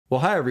Well,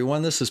 hi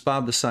everyone, this is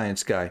Bob the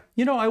Science Guy.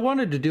 You know, I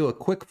wanted to do a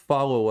quick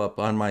follow-up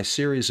on my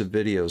series of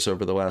videos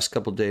over the last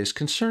couple days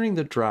concerning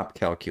the drop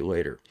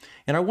calculator.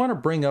 And I want to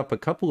bring up a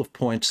couple of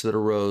points that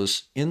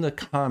arose in the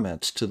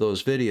comments to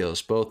those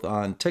videos, both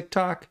on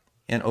TikTok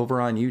and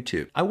over on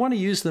YouTube. I want to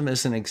use them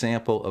as an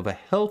example of a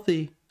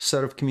healthy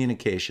set of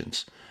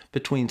communications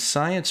between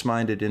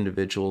science-minded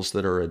individuals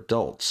that are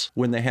adults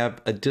when they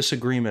have a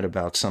disagreement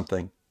about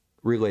something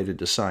related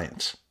to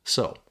science.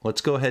 So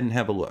let's go ahead and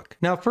have a look.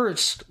 Now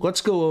first,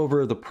 let's go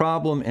over the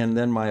problem and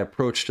then my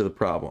approach to the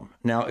problem.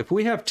 Now, if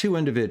we have two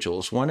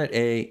individuals, one at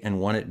A and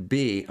one at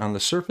B, on the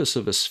surface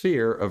of a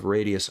sphere of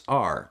radius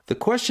r, the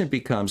question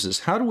becomes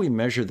is how do we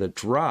measure the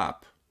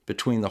drop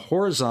between the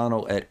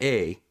horizontal at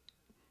A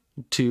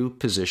to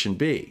position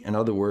B? In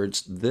other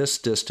words, this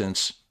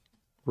distance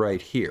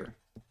right here.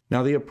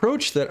 Now the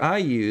approach that I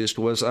used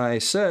was I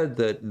said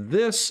that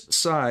this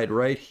side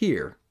right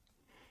here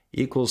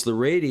equals the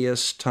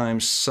radius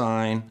times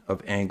sine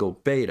of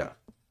angle beta.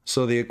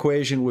 So the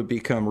equation would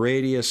become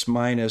radius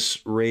minus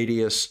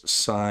radius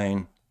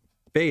sine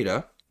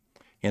beta.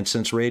 And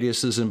since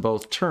radius is in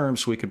both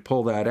terms, we could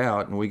pull that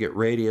out and we get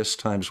radius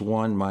times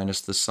 1 minus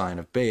the sine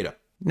of beta.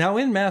 Now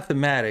in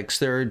mathematics,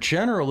 there are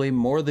generally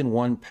more than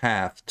one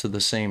path to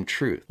the same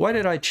truth. Why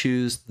did I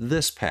choose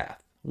this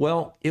path?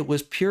 Well, it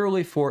was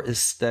purely for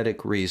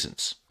aesthetic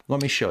reasons.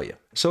 Let me show you.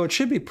 So it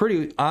should be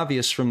pretty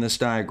obvious from this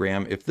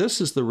diagram. If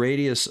this is the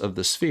radius of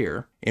the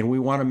sphere and we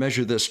want to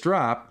measure this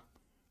drop,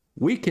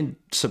 we can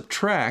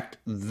subtract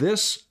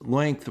this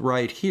length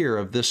right here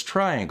of this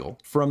triangle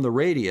from the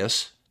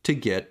radius to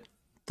get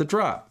the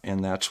drop.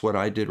 And that's what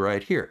I did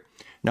right here.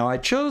 Now I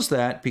chose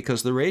that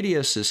because the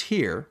radius is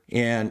here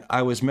and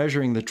I was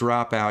measuring the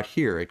drop out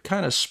here. It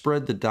kind of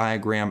spread the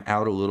diagram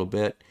out a little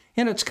bit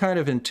and it's kind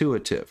of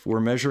intuitive. We're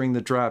measuring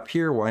the drop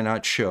here. Why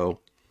not show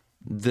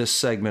this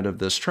segment of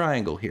this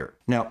triangle here?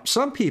 Now,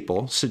 some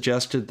people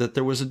suggested that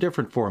there was a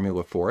different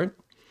formula for it,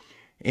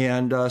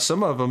 and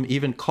some of them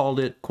even called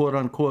it, quote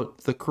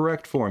unquote, the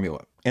correct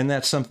formula. And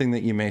that's something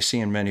that you may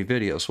see in many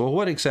videos. Well,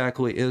 what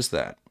exactly is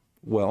that?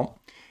 Well,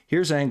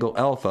 here's angle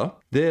alpha.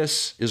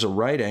 This is a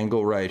right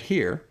angle right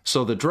here.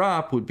 So the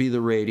drop would be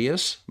the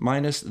radius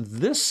minus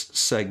this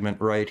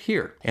segment right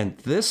here. And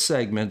this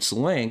segment's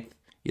length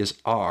is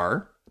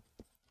r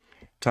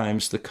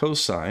times the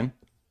cosine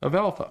of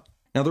alpha.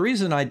 Now, the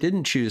reason I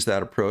didn't choose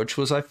that approach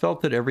was I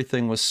felt that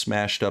everything was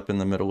smashed up in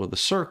the middle of the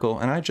circle,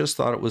 and I just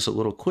thought it was a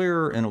little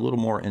clearer and a little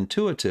more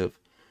intuitive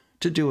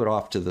to do it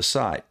off to the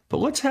side.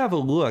 But let's have a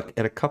look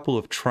at a couple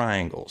of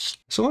triangles.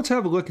 So let's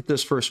have a look at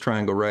this first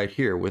triangle right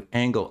here with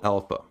angle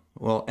alpha.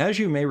 Well, as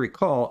you may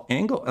recall,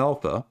 angle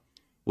alpha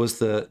was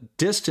the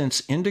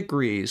distance in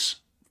degrees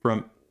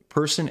from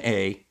person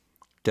A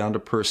down to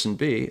person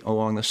B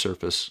along the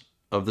surface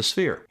of the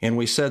sphere. And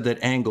we said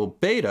that angle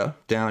beta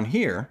down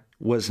here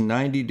was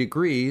 90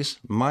 degrees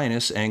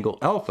minus angle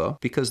alpha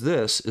because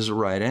this is a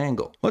right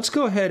angle. Let's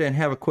go ahead and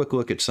have a quick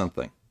look at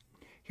something.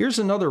 Here's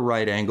another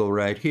right angle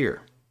right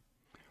here.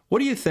 What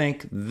do you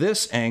think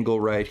this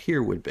angle right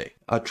here would be?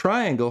 A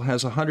triangle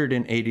has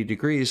 180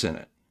 degrees in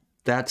it.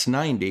 That's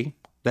 90.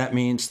 That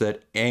means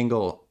that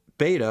angle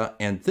beta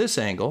and this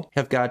angle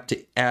have got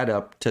to add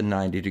up to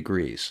 90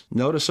 degrees.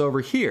 Notice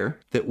over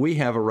here that we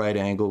have a right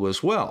angle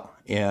as well,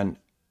 and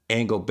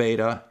angle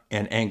beta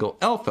and angle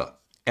alpha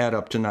add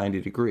up to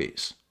 90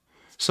 degrees.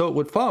 So it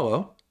would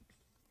follow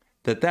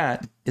that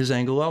that is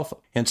angle alpha.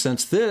 And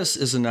since this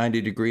is a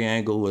 90-degree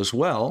angle as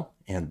well,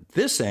 and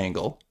this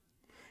angle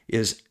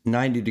is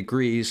 90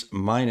 degrees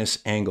minus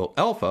angle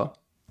alpha,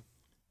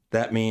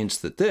 that means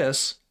that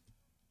this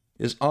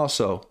is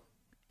also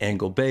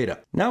angle beta.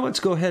 Now let's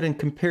go ahead and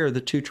compare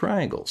the two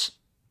triangles.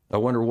 I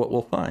wonder what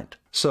we'll find.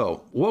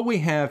 So what we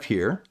have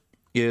here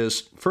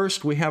is,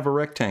 first we have a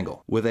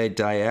rectangle with a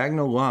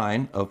diagonal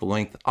line of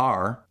length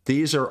r.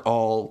 These are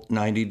all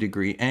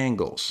 90-degree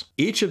angles.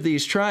 Each of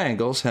these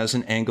triangles has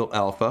an angle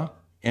alpha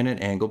and an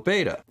angle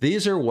beta.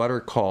 These are what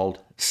are called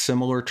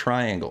similar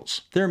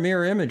triangles. They're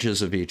mirror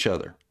images of each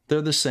other.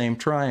 They're the same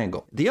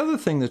triangle. The other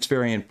thing that's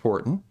very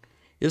important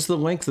is the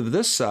length of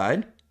this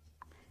side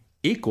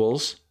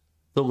equals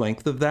the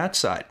length of that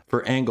side.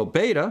 For angle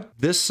beta,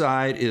 this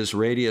side is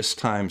radius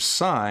times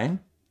sine,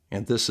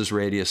 and this is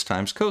radius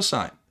times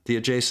cosine, the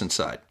adjacent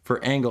side.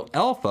 For angle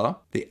alpha,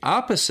 the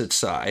opposite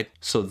side,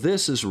 so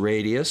this is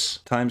radius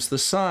times the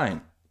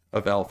sine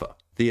of alpha.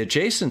 The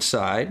adjacent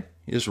side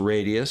is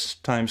radius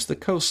times the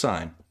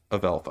cosine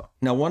of alpha.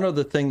 Now, one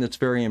other thing that's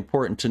very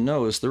important to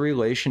know is the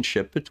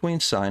relationship between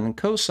sine and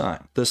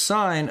cosine. The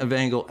sine of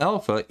angle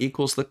alpha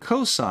equals the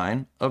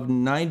cosine of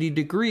 90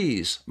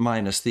 degrees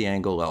minus the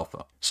angle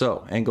alpha.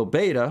 So angle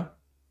beta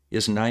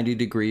is 90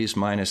 degrees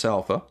minus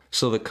alpha.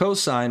 So the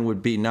cosine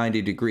would be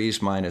 90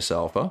 degrees minus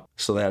alpha.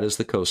 So that is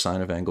the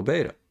cosine of angle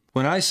beta.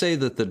 When I say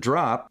that the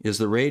drop is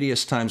the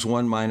radius times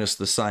 1 minus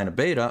the sine of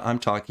beta, I'm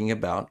talking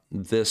about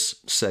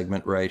this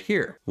segment right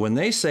here. When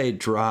they say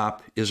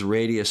drop is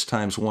radius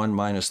times 1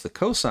 minus the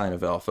cosine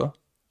of alpha,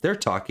 they're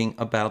talking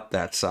about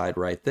that side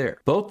right there.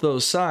 Both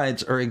those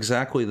sides are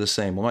exactly the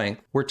same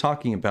length. We're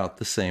talking about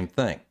the same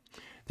thing.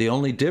 The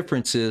only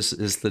difference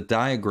is the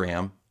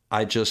diagram.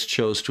 I just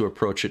chose to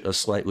approach it a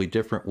slightly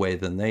different way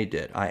than they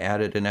did. I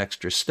added an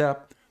extra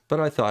step, but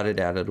I thought it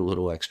added a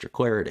little extra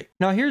clarity.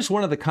 Now here's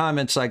one of the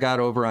comments I got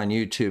over on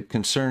YouTube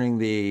concerning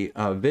the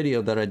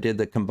video that I did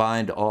that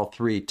combined all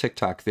 3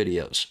 TikTok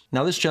videos.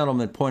 Now this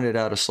gentleman pointed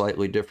out a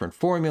slightly different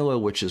formula,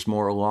 which is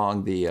more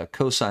along the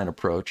cosine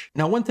approach.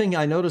 Now one thing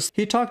I noticed,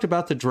 he talked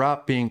about the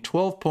drop being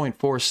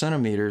 12.4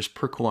 centimeters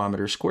per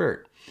kilometer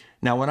squared.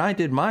 Now when I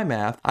did my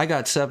math, I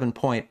got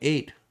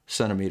 7.8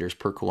 centimeters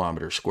per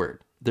kilometer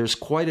squared. There's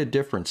quite a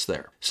difference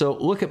there. So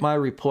look at my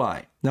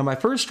reply. Now my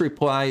first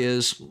reply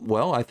is,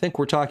 well, I think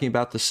we're talking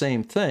about the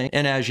same thing.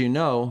 And as you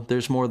know,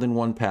 there's more than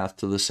one path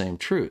to the same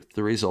truth.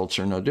 The results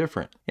are no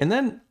different. And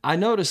then I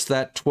noticed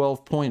that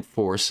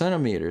 12.4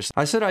 centimeters.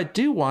 I said, I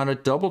do want to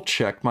double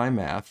check my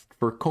math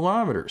for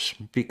kilometers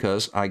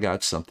because I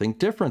got something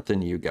different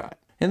than you got.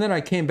 And then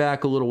I came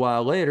back a little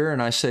while later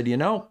and I said, you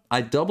know, I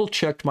double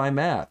checked my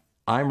math.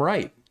 I'm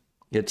right.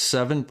 It's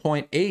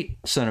 7.8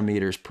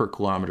 centimeters per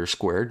kilometer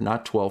squared,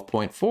 not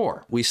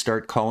 12.4. We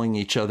start calling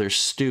each other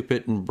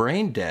stupid and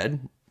brain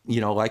dead,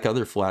 you know, like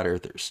other flat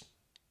earthers.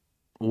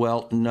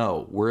 Well,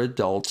 no, we're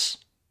adults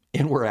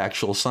and we're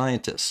actual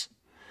scientists.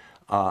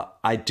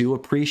 I do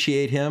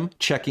appreciate him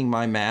checking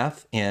my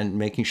math and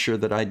making sure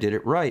that I did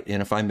it right. And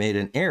if I made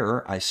an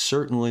error, I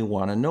certainly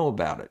want to know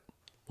about it.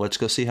 Let's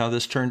go see how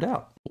this turned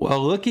out.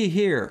 Well, looky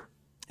here.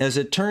 As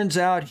it turns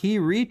out, he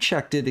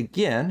rechecked it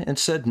again and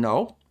said,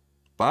 no,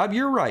 Bob,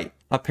 you're right.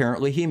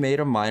 Apparently he made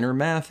a minor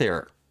math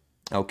error.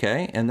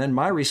 Okay, and then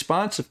my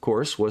response, of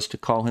course, was to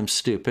call him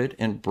stupid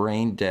and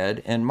brain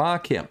dead and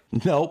mock him.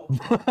 Nope.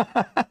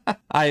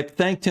 I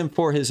thanked him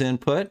for his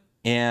input,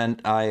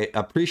 and I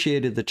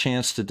appreciated the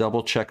chance to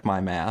double check my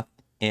math.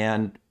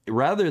 And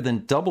rather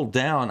than double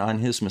down on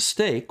his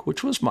mistake,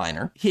 which was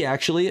minor, he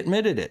actually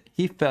admitted it.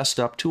 He fessed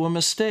up to a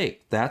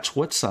mistake. That's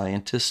what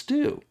scientists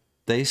do.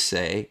 They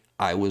say,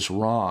 I was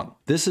wrong.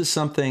 This is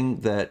something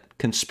that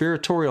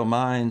conspiratorial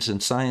minds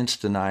and science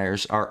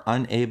deniers are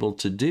unable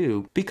to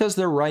do because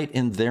they're right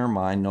in their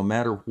mind no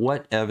matter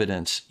what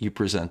evidence you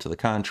present to the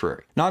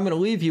contrary. Now I'm going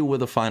to leave you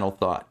with a final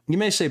thought. You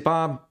may say,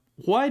 Bob,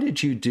 why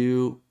did you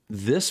do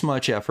this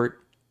much effort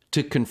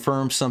to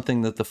confirm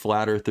something that the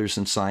flat earthers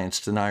and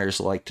science deniers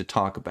like to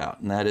talk about,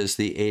 and that is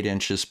the 8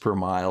 inches per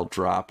mile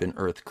drop in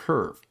Earth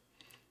curve?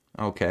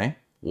 Okay,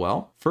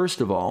 well, first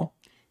of all,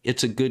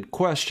 it's a good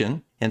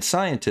question, and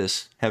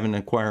scientists have an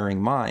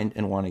inquiring mind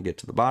and want to get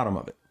to the bottom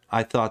of it.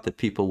 I thought that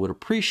people would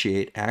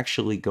appreciate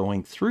actually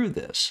going through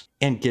this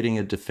and getting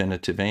a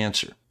definitive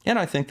answer. And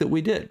I think that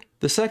we did.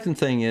 The second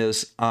thing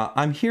is,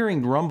 I'm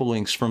hearing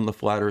rumblings from the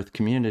flat earth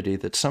community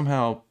that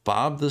somehow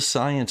Bob the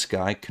science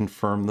guy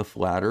confirmed the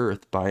flat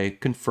earth by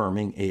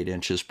confirming 8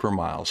 inches per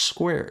mile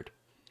squared.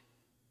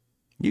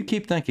 You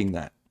keep thinking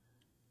that.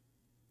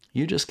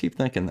 You just keep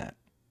thinking that.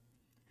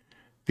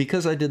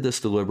 Because I did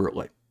this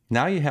deliberately.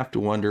 Now you have to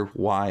wonder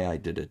why I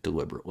did it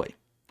deliberately,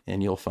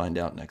 and you'll find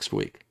out next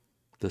week.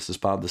 This is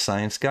Bob the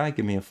Science Guy.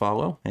 Give me a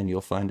follow, and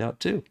you'll find out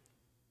too.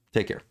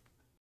 Take care.